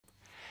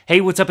Hey,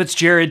 what's up? It's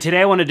Jared.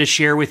 Today I wanted to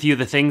share with you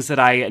the things that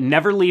I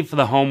never leave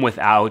the home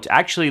without.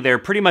 Actually, they're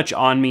pretty much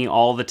on me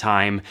all the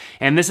time,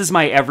 and this is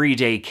my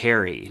everyday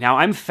carry. Now,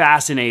 I'm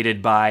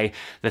fascinated by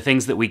the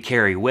things that we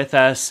carry with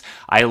us.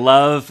 I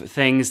love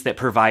things that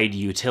provide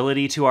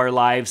utility to our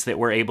lives, that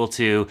we're able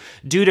to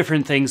do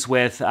different things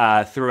with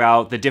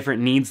throughout the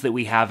different needs that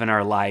we have in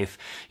our life.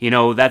 You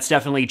know, that's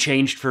definitely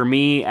changed for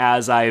me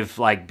as I've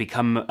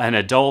become an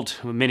adult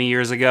many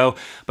years ago,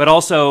 but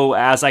also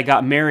as I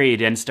got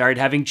married and started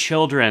having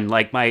children.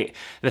 The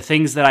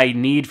things that I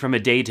need from a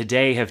day to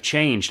day have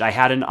changed. I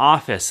had an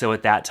office, so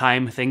at that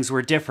time things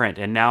were different,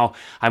 and now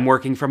I'm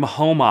working from a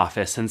home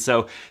office, and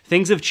so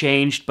things have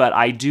changed, but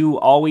I do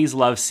always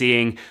love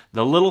seeing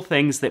the little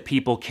things that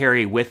people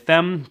carry with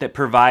them that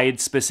provide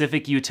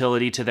specific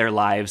utility to their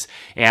lives,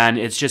 and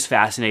it's just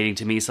fascinating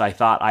to me, so I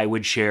thought I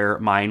would share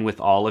mine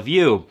with all of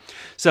you.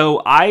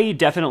 So I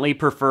definitely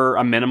prefer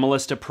a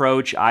minimalist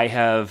approach.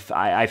 I've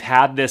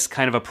had this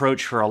kind of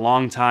approach for a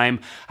long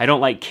time. I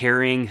don't like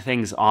carrying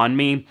things on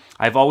me.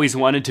 I've always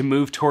wanted to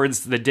move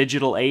towards the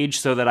digital age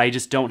so that I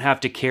just don't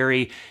have to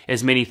carry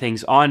as many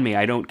things on me.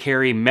 I don't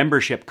carry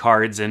membership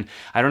cards, and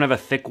I don't have a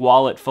thick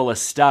wallet full of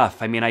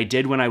stuff. I mean, I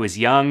did when I was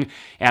young,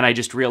 and I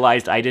just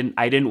realized I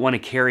didn't want to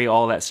carry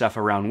all that stuff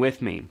around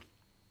with me.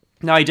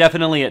 Now, I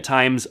definitely at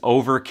times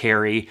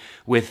over-carry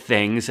with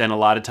things, and a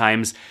lot of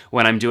times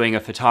when I'm doing a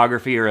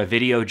photography or a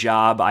video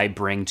job, I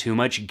bring too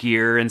much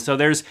gear, and so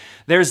there's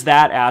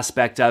that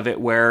aspect of it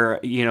where,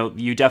 you know,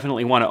 you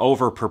definitely want to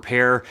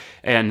over-prepare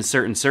in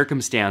certain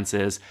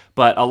circumstances,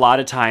 but a lot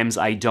of times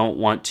I don't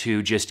want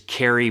to just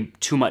carry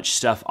too much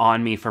stuff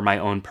on me for my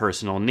own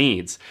personal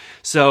needs.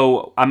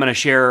 So I'm going to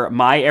share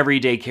my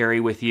everyday carry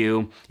with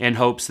you in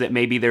hopes that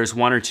maybe there's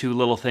one or two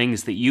little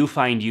things that you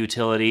find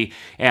utility,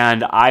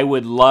 and I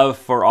would love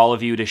for all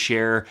of you to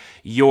share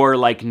your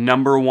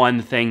number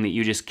one thing that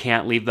you just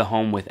can't leave the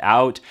home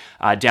without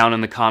down in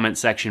the comment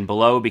section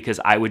below, because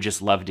I would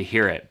just love to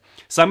hear it.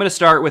 So I'm going to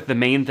start with the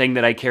main thing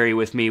that I carry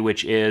with me,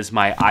 which is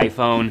my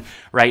iPhone.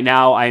 Right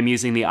now, I'm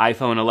using the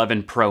iPhone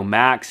 11 Pro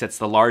Max. It's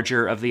the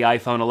larger of the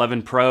iPhone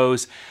 11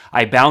 Pros.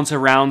 I bounce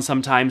around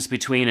sometimes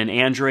between an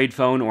Android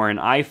phone or an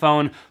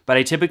iPhone, but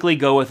I typically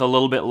go with a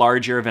little bit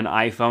larger of an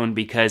iPhone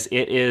because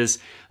it is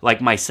like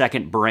my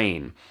second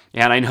brain.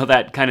 And I know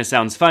that kind of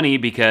sounds funny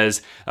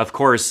because, of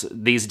course,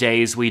 these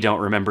days we don't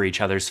remember each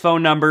other's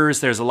phone numbers.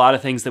 There's a lot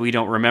of things that we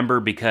don't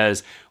remember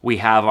because we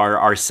have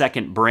our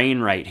second brain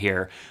right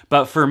here.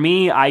 But for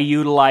me, I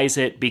utilize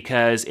it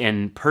because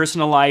in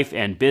personal life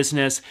and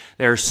business,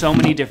 there are so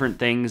many different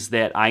things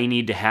that I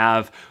need to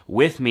have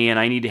with me, and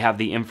I need to have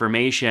the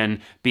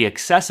information be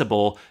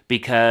accessible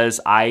because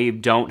I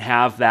don't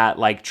have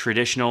that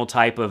traditional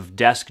type of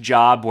desk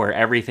job where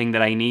everything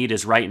that I need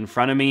is right in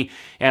front of me.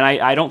 And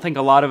I don't think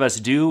a lot of us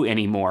do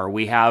anymore.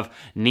 We have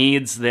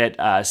needs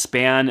that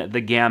span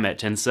the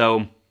gamut. And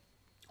so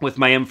with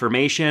my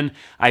information,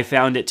 I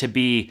found it to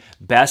be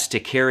best to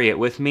carry it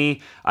with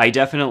me. I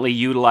definitely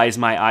utilize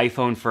my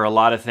iPhone for a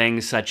lot of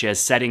things, such as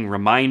setting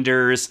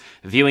reminders,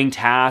 viewing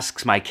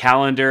tasks, my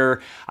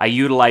calendar. I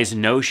utilize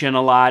Notion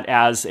a lot,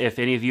 as if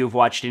any of you have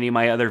watched any of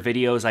my other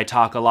videos, I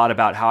talk a lot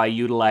about how I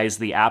utilize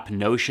the app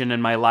Notion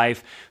in my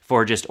life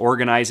for just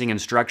organizing and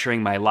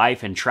structuring my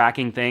life and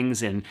tracking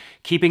things and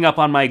keeping up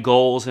on my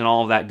goals and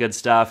all of that good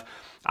stuff.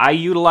 I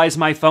utilize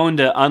my phone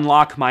to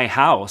unlock my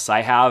house.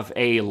 I have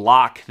a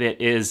lock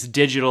that is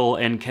digital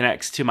and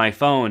connects to my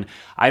phone.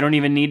 I don't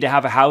even need to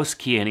have a house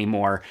key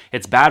anymore.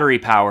 It's battery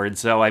powered,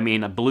 so I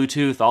mean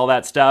Bluetooth, all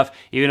that stuff.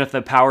 Even if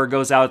the power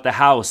goes out at the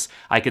house,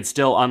 I could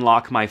still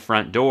unlock my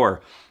front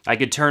door. I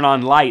could turn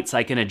on lights.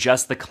 I can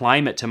adjust the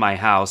climate to my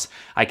house.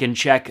 I can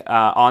check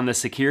on the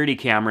security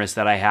cameras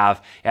that I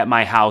have at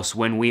my house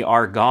when we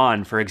are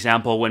gone. For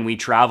example, when we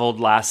traveled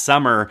last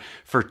summer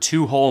for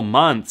 2 whole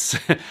months,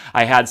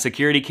 I had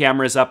security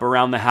cameras up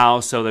around the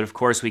house so that, of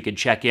course, we could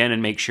check in and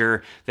make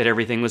sure that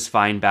everything was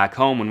fine back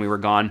home when we were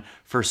gone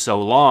for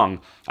so long.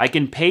 I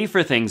can pay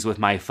for things with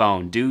my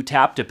phone, do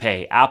Tap to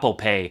Pay, Apple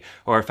Pay,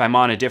 or if I'm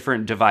on a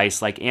different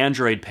device like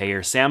Android Pay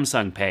or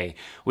Samsung Pay.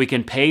 We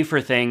can pay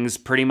for things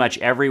pretty much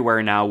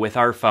everywhere now with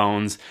our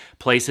phones,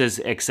 places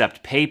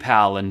except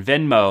PayPal and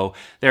Venmo.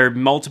 There are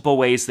multiple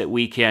ways that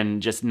we can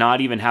just not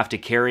even have to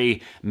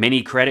carry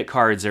many credit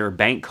cards or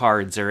bank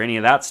cards or any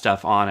of that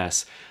stuff on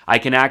us. I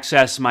can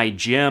access my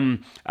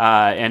gym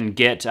and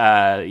get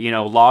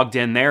logged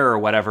in there or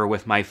whatever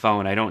with my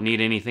phone. I don't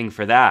need anything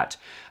for that.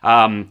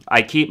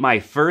 I keep my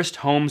first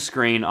home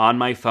screen on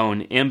my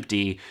phone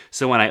empty,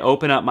 so when I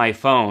open up my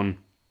phone,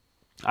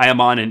 I am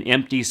on an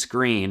empty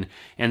screen,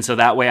 and so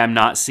that way I'm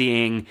not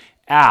seeing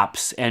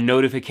apps and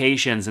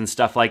notifications and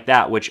stuff like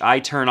that, which I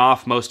turn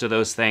off most of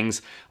those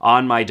things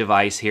on my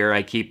device here.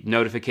 I keep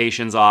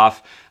notifications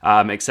off,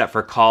 except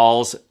for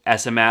calls,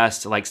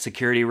 SMS, like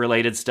security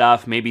related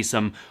stuff, maybe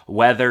some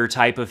weather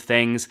type of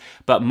things.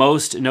 But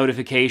most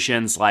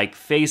notifications like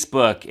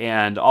Facebook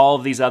and all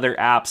of these other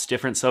apps,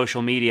 different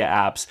social media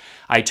apps,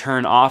 I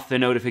turn off the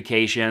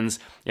notifications.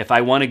 If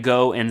I want to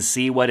go and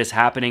see what is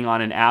happening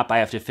on an app, I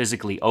have to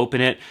physically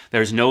open it.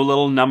 There's no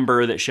little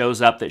number that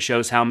shows up that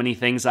shows how many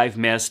things I've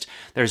missed.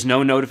 There's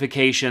no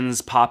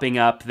notifications popping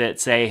up that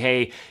say,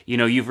 hey, you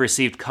know, you've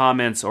received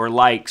comments or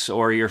likes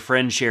or your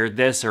friend shared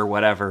this or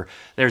whatever.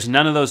 There's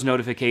none of those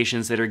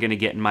notifications that are going to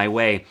get in my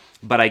way.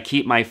 But I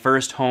keep my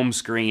first home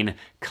screen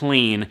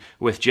clean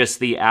with just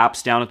the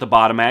apps down at the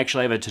bottom. I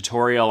actually have a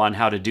tutorial on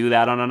how to do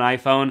that on an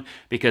iPhone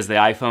because the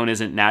iPhone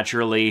isn't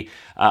naturally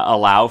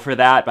allow for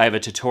that. I have a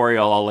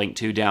tutorial I'll link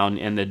to down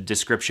in the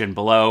description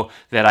below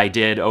that I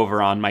did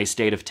over on my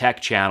State of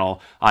Tech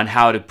channel on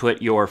how to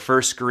put your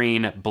first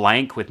screen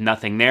blank with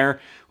nothing there,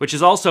 which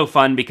is also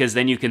fun because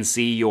then you can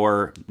see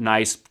your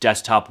nice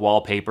desktop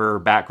wallpaper or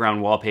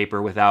background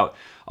wallpaper without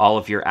all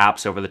of your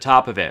apps over the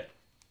top of it.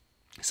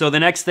 So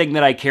the next thing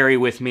that I carry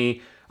with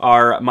me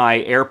are my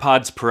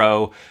AirPods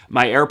Pro.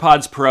 My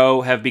AirPods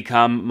Pro have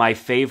become my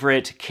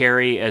favorite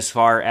carry as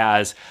far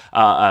as,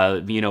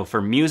 you know, for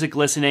music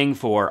listening,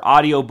 for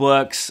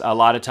audiobooks. A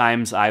lot of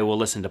times I will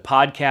listen to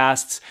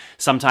podcasts.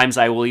 Sometimes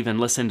I will even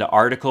listen to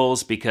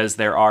articles because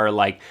there are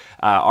like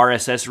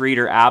RSS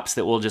reader apps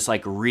that will just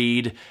like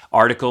read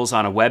articles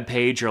on a web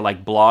page or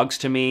like blogs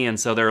to me. And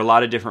so there are a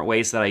lot of different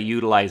ways that I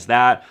utilize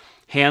that.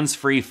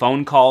 Hands-free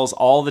phone calls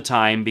all the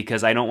time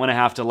because I don't want to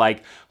have to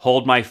like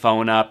hold my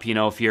phone up. You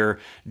know, if you're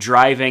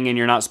driving and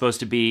you're not supposed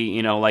to be,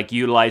 you know, like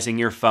utilizing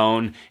your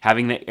phone,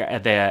 having the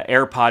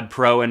AirPod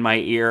Pro in my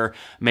ear,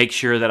 make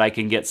sure that I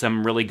can get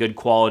some really good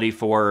quality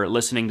for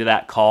listening to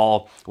that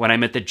call. When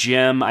I'm at the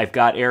gym, I've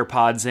got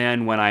AirPods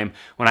in. When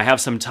I have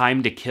some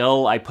time to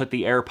kill, I put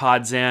the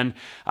AirPods in.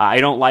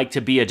 I don't like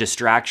to be a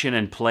distraction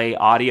and play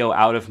audio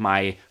out of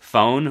my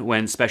phone,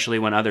 especially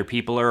when other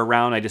people are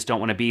around. I just don't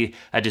want to be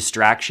a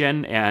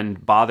distraction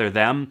and bother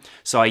them.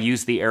 So I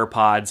use the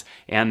AirPods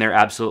and they're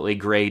absolutely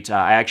great.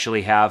 I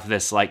actually have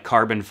this like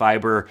carbon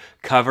fiber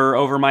cover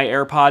over my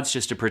AirPods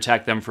just to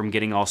protect them from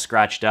getting all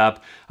scratched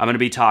up. I'm going to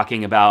be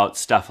talking about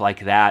stuff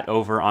like that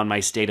over on my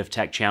State of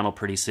Tech channel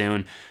pretty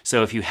soon.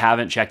 So if you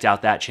haven't checked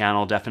out that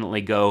channel,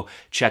 definitely go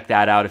check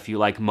that out if you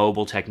like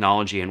mobile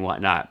technology and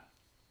whatnot.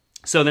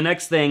 So the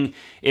next thing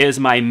is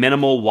my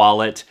minimal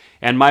wallet,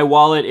 and my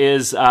wallet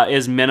is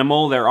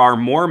minimal. There are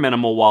more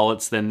minimal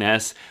wallets than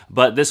this,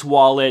 but this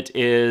wallet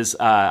is,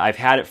 I've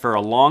had it for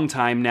a long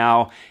time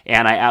now,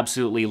 and I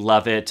absolutely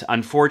love it.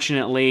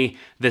 Unfortunately,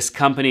 this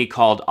company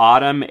called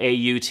Autum,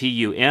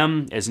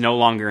 A-U-T-U-M, is no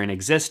longer in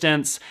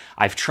existence.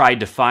 I've tried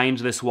to find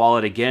this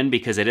wallet again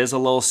because it is a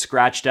little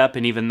scratched up,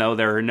 and even though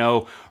there are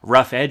no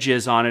rough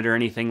edges on it or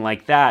anything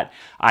like that,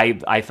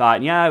 I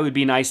thought, yeah, it would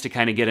be nice to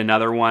kind of get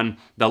another one.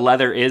 The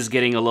leather is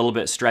getting a little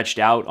bit stretched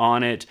out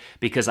on it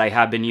because I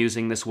have been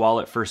using this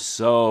wallet for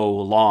so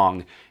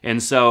long.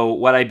 And so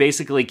what I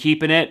basically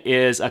keep in it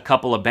is a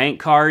couple of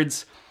bank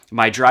cards,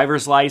 my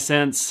driver's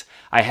license.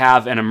 I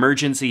have an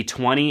emergency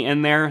 20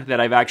 in there that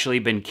I've actually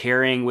been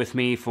carrying with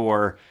me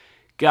for,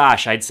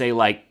 gosh, I'd say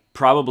like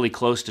probably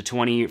close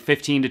to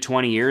 15 to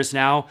 20 years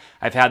now.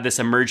 I've had this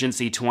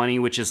emergency 20,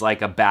 which is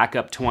like a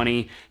backup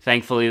 20.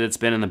 Thankfully, that's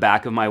been in the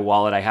back of my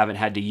wallet. I haven't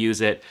had to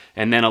use it.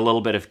 And then a little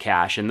bit of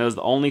cash. And those are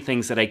the only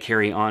things that I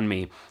carry on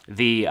me.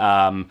 The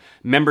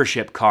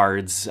membership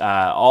cards,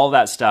 all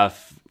that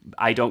stuff,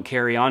 I don't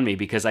carry on me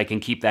because I can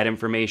keep that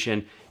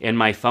information in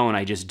my phone.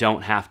 I just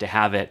don't have to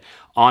have it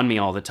on me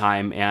all the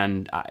time,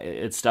 and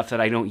it's stuff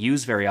that I don't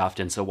use very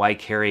often, so why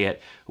carry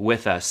it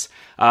with us?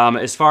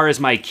 As far as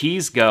my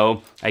keys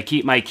go, I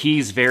keep my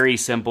keys very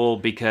simple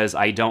because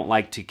I don't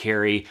like to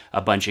carry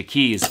a bunch of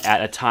keys.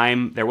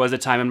 There was a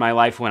time in my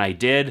life when I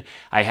did.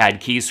 I had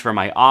keys for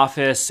my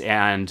office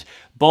and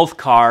both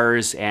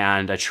cars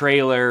and a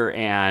trailer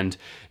and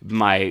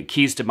my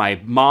keys to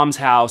my mom's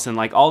house and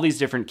like all these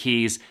different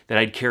keys that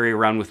I'd carry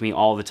around with me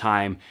all the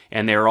time,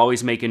 and they were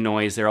always making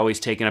noise. They're always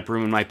taking up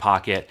room in my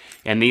pocket,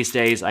 and these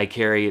days I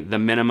carry the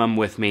minimum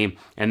with me,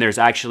 and there's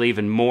actually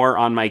even more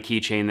on my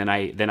keychain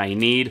than I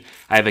need.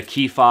 I have a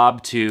key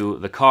fob to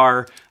the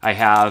car. I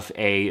have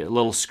a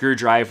little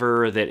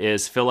screwdriver that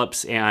is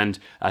Phillips and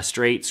a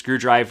straight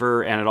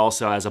screwdriver, and it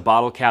also has a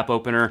bottle cap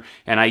opener,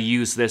 and I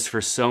use this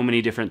for so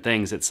many different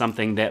things. It's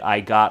something that I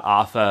got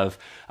off of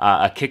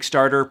a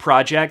Kickstarter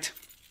project.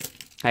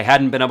 I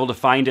hadn't been able to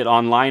find it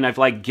online. I've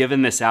like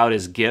given this out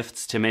as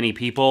gifts to many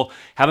people.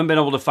 Haven't been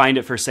able to find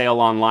it for sale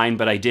online,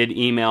 but I did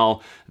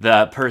email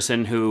the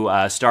person who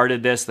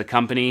started this, the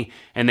company,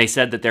 and they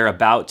said that they're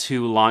about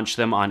to launch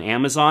them on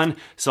Amazon.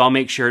 So I'll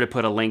make sure to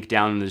put a link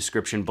down in the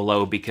description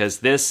below because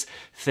this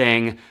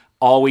thing,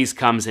 always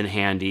comes in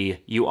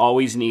handy. You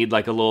always need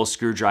like a little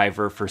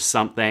screwdriver for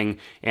something,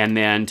 and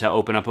then to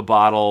open up a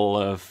bottle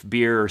of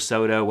beer or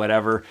soda,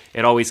 whatever,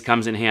 it always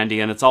comes in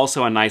handy. And it's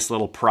also a nice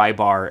little pry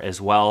bar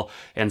as well,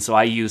 and so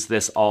I use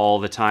this all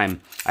the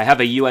time. I have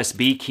a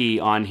USB key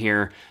on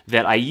here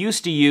that I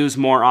used to use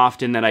more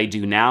often than I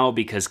do now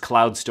because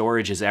cloud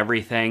storage is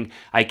everything.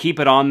 I keep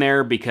it on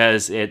there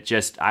because it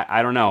just,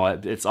 I don't know,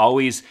 it's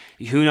always,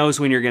 who knows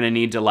when you're gonna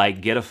need to like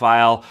get a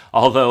file,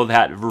 although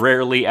that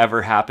rarely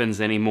ever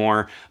happens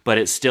anymore, but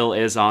it still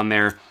is on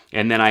there.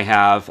 And then I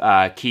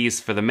have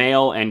keys for the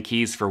mail and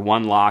keys for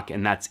one lock,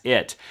 and that's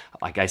it.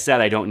 Like I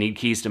said, I don't need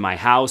keys to my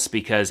house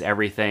because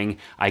everything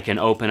I can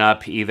open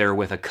up either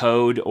with a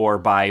code or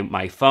by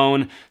my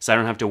phone, so I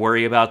don't have to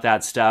worry about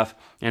that stuff.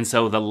 And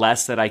so the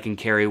less that I can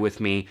carry with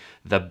me,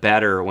 the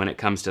better when it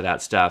comes to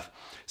that stuff.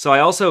 So I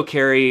also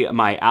carry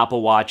my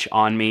Apple Watch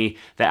on me.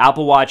 The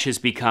Apple Watch has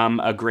become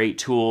a great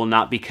tool,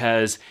 not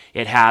because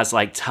it has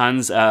like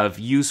tons of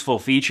useful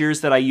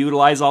features that I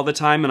utilize all the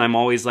time and I'm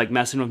always like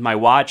messing with my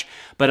watch,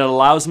 but it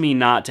allows me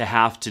not to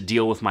have to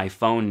deal with my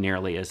phone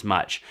nearly as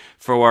much.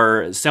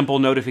 For simple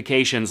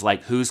notifications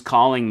like who's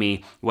calling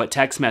me, what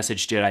text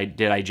message did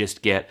I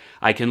just get,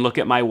 I can look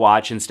at my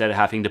watch instead of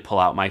having to pull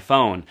out my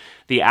phone.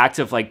 The act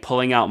of like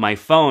pulling out my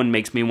phone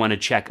makes me want to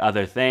check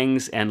other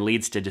things and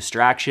leads to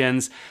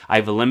distractions.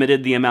 I've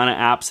limited the amount of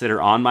apps that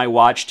are on my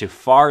watch to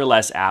far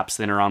less apps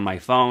than are on my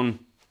phone.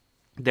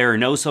 There are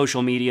no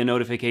social media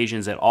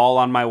notifications at all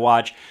on my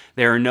watch.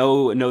 There are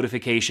no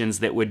notifications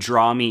that would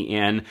draw me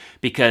in,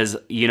 because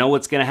you know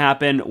what's going to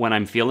happen when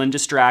I'm feeling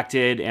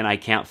distracted and I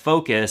can't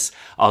focus.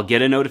 I'll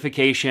get a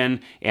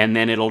notification and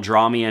then it'll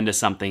draw me into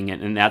something,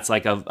 and that's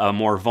like a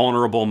more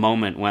vulnerable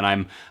moment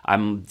when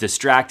I'm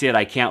distracted,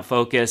 I can't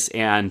focus,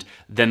 and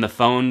then the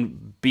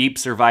phone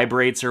beeps or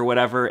vibrates or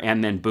whatever,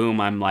 and then boom,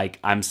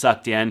 I'm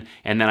sucked in,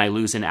 and then I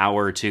lose an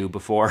hour or two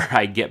before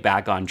I get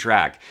back on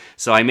track.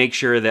 So I make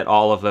sure that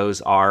all of those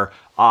are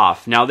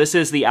off. Now, this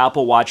is the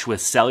Apple Watch with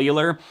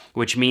cellular,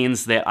 which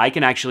means that I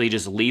can actually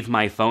just leave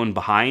my phone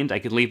behind. I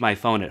could leave my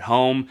phone at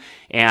home,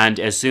 and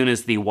as soon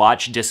as the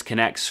watch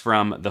disconnects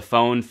from the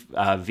phone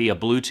via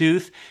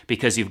Bluetooth,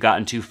 because you've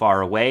gotten too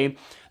far away,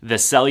 the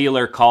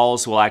cellular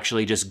calls will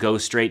actually just go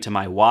straight to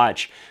my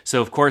watch.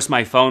 So of course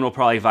my phone will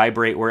probably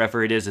vibrate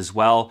wherever it is as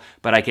well,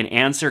 but I can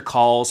answer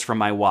calls from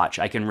my watch.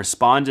 I can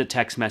respond to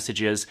text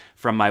messages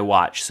from my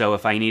watch. So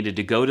if I needed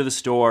to go to the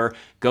store,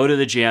 go to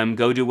the gym,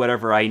 go do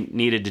whatever I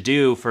needed to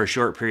do for a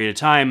short period of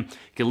time,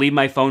 I can leave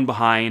my phone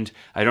behind.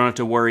 I don't have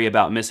to worry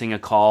about missing a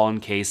call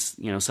in case,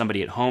 you know,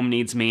 somebody at home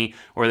needs me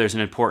or there's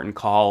an important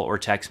call or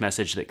text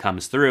message that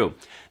comes through.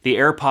 The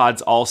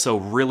AirPods also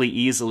really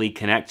easily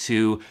connect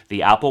to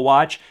the Apple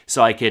Watch,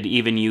 so I could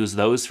even use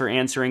those for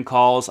answering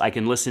calls. I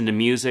can listen to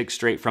music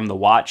straight from the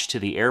watch to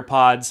the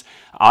AirPods,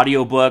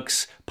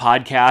 audiobooks,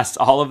 podcasts,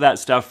 all of that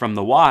stuff from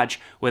the watch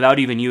without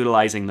even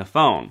utilizing the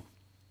phone.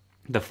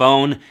 The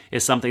phone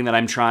is something that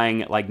I'm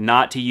trying like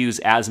not to use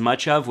as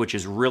much of, which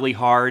is really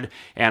hard,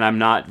 and I'm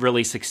not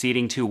really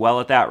succeeding too well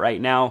at that right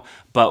now.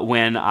 But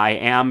when I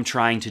am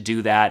trying to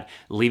do that,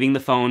 leaving the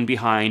phone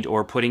behind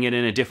or putting it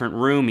in a different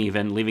room,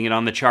 even leaving it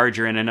on the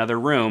charger in another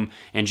room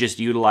and just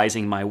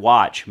utilizing my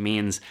watch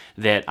means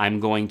that I'm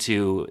going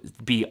to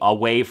be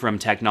away from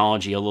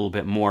technology a little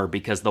bit more,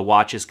 because the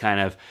watch is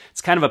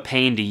it's kind of a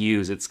pain to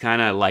use. It's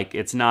kind of like,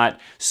 it's not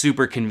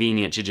super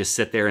convenient to just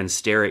sit there and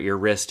stare at your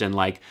wrist and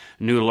like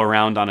noodle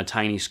around on a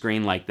tiny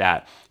screen like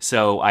that.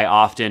 So I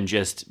often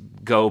just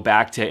go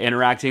back to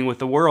interacting with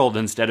the world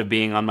instead of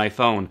being on my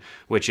phone,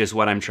 which is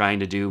what I'm trying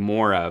to do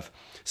more of.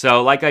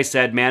 So like I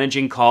said,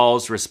 managing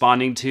calls,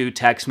 responding to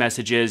text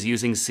messages,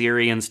 using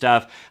Siri and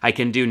stuff. I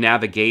can do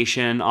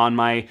navigation on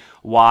my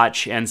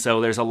watch, and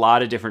so there's a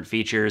lot of different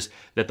features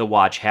that the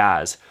watch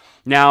has.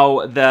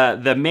 Now,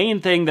 the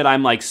main thing that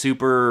I'm like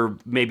super,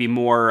 maybe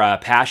more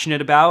passionate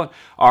about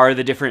are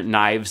the different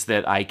knives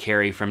that I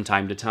carry from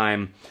time to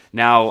time.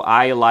 Now,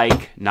 I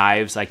like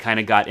knives. I kind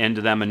of got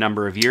into them a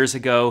number of years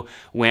ago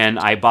when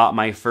I bought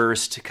my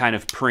first kind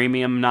of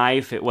premium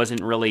knife. It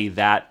wasn't really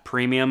that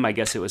premium. I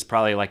guess it was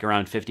probably like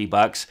around 50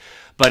 bucks.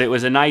 But it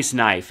was a nice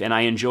knife, and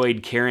I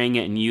enjoyed carrying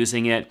it and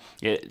using it.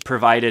 It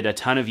provided a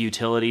ton of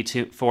utility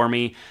for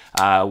me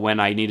when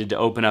I needed to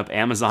open up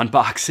Amazon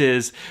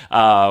boxes.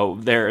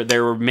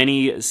 There were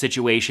many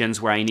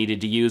situations where I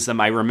needed to use them.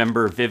 I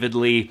remember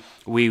vividly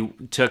we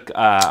took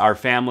our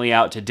family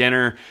out to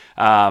dinner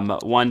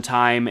one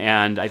time,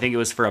 and I think it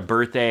was for a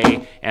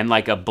birthday, and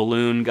like a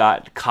balloon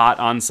got caught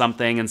on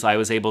something, and so I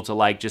was able to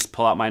like just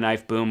pull out my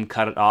knife, boom,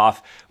 cut it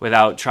off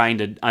without trying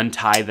to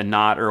untie the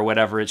knot or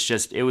whatever.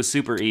 It was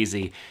super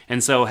easy.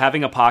 And so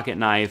having a pocket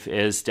knife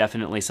is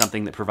definitely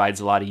something that provides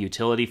a lot of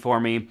utility for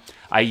me.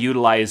 I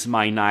utilize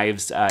my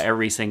knives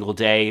every single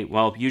day,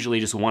 well, usually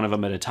just one of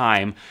them at a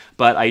time,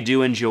 but I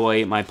do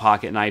enjoy my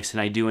pocket knives,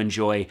 and I do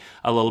enjoy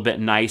a little bit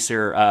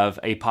nicer of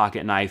a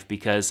pocket knife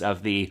because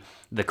of the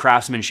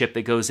craftsmanship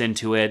that goes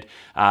into it,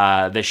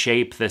 the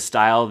shape, the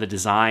style, the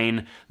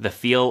design, the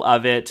feel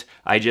of it.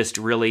 I just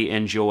really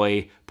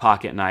enjoy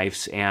pocket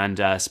knives,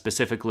 and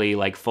specifically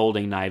like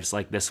folding knives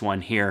like this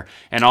one here.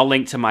 And I'll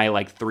link to my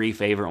like 3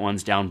 favorite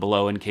ones down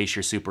below in case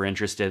you're super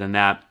interested in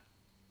that.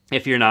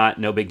 If you're not,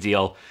 no big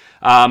deal.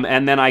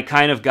 And then I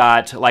kind of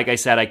got, like I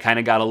said, I kind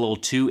of got a little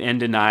too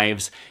into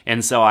knives,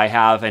 and so I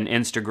have an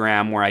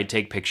Instagram where I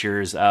take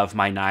pictures of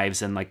my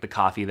knives and like the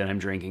coffee that I'm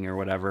drinking or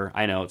whatever.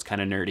 I know it's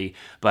kind of nerdy,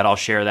 but I'll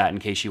share that in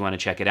case you want to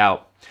check it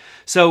out.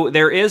 So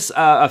there is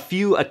a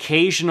few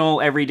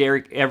occasional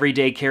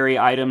everyday carry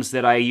items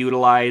that I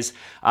utilize.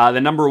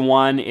 The number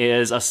one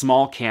is a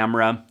small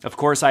camera. Of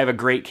course, I have a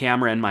great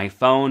camera in my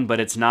phone, but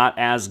it's not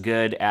as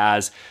good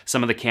as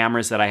some of the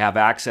cameras that I have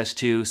access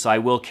to, so I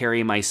will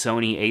carry my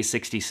Sony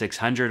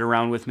a6600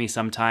 around with me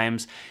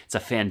sometimes. It's a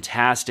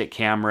fantastic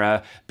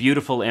camera,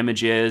 beautiful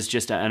images,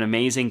 just an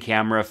amazing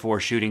camera for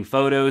shooting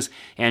photos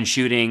and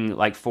shooting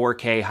like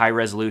 4K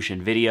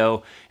high-resolution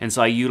video, and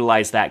so I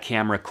utilize that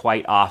camera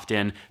quite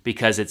often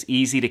because it's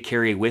easy to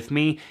carry with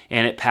me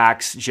and it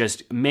packs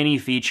just many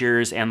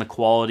features and the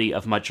quality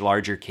of much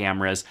larger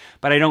cameras,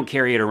 but I don't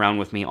carry it around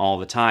with me all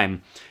the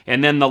time.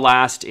 And then the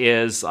last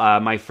is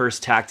my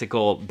first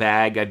tactical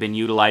bag. I've been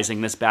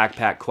utilizing this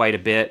backpack quite a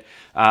bit,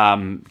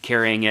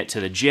 carrying it to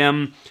the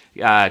gym,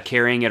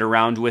 carrying it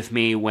around with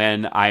me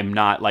when I'm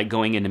not like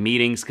going into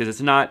meetings, because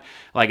it's not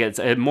like, it's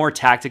a more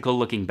tactical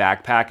looking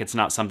backpack. It's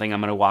not something I'm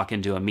going to walk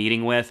into a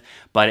meeting with,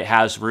 but it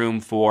has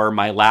room for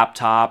my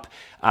laptop,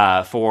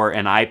 for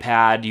an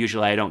iPad.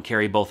 Usually I don't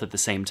carry both at the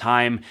same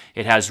time.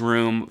 It has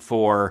room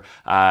for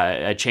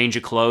a change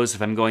of clothes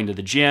if I'm going to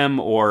the gym,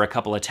 or a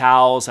couple of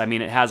towels. I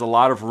mean, it has a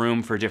lot of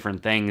room for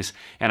different things,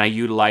 and I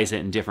utilize it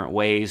in different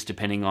ways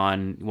depending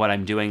on what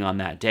I'm doing on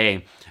that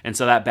day. And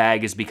so that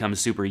bag has become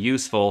super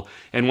useful.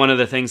 And one of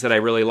the things that I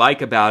really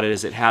like about it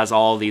is it has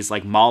all these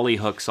like MOLLE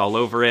hooks all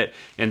over it,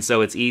 and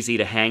so it's easy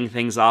to hang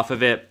things off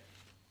of it.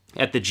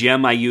 At the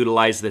gym, I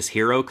utilize this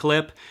Hero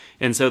Clip,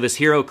 and so this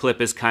Hero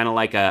Clip is kind of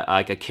like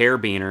a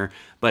carabiner,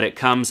 but it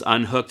comes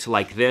unhooked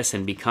like this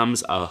and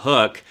becomes a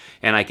hook,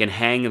 and I can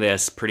hang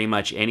this pretty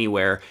much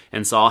anywhere.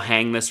 And so I'll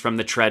hang this from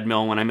the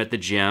treadmill when I'm at the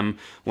gym.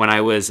 When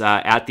I was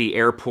at the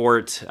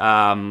airport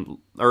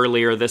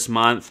earlier this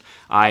month,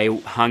 I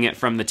hung it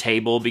from the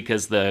table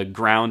because the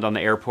ground on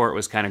the airport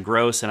was kind of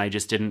gross and I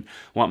just didn't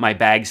want my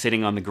bag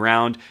sitting on the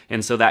ground,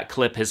 and so that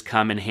clip has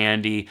come in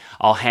handy.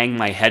 I'll hang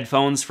my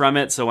headphones from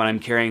it, so when I'm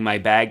carrying my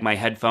bag, my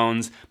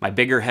headphones, my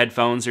bigger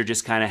headphones are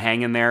just kind of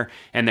hanging there,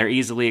 and they're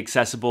easily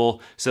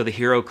accessible, so the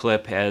Hero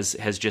Clip has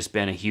just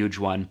been a huge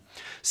one.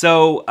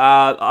 So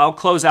I'll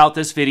close out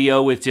this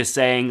video with just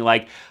saying,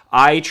 like,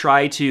 I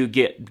try to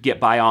get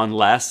by on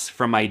less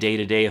from my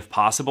day-to-day if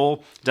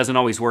possible. It doesn't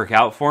always work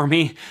out for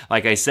me.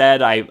 Like I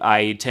said,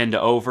 I tend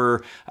to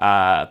over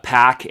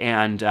pack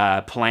and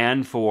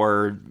plan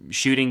for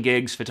shooting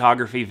gigs,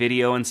 photography,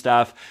 video, and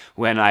stuff.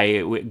 When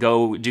I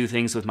go do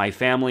things with my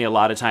family, a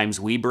lot of times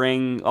we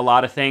bring a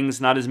lot of things,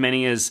 not as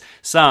many as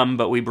some,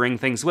 but we bring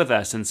things with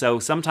us. And so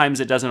sometimes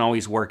it doesn't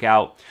always work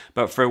out.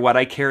 But for what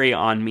I carry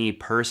on me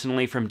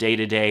personally from day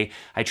to day,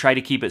 I try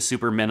to keep it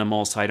super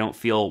minimal so I don't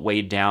feel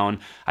weighed down.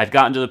 I've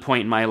gotten to the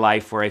point in my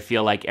life where I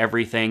feel like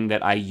everything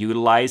that I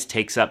utilize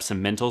takes up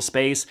some mental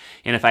space,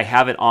 and if I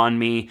have it on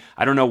me,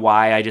 I don't know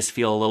why, I just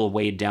feel a little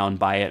weighed down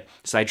by it.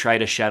 So I try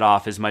to shut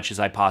off as much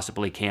as I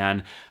possibly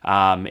can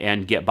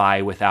and get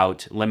by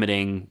without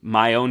limiting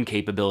my own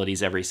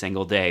capabilities every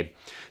single day.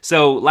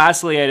 So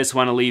lastly, I just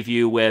want to leave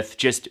you with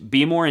just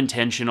be more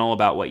intentional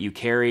about what you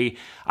carry.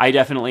 I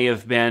definitely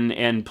have been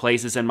in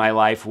places in my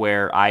life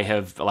where I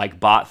have like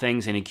bought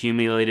things and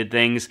accumulated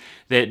things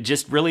that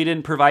just really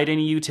didn't provide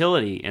any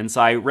utility. And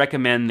so I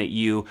recommend that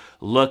you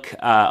look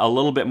a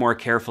little bit more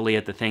carefully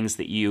at the things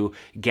that you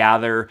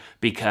gather,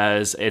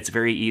 because it's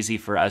very easy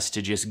for us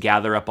to just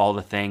gather up all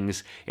the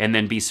things and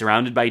then be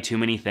surrounded by too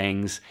many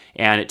things,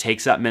 and it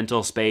takes up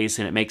mental space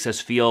and it makes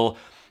us feel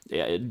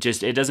it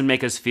doesn't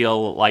make us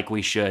feel like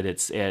we should.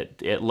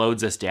 It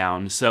loads us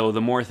down. So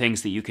the more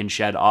things that you can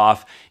shed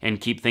off and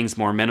keep things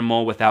more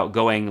minimal without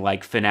going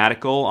like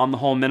fanatical on the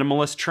whole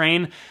minimalist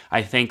train,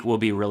 I think will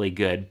be really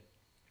good.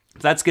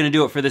 That's going to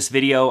do it for this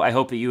video. I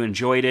hope that you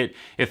enjoyed it.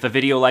 If a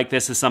video like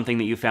this is something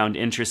that you found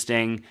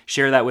interesting,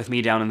 share that with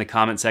me down in the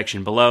comment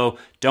section below.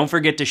 Don't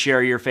forget to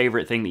share your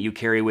favorite thing that you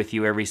carry with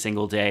you every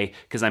single day,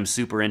 because I'm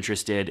super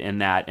interested in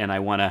that, and I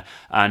want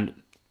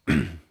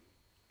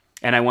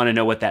to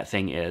know what that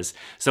thing is.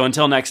 So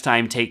until next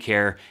time, take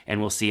care,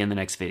 and we'll see you in the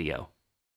next video.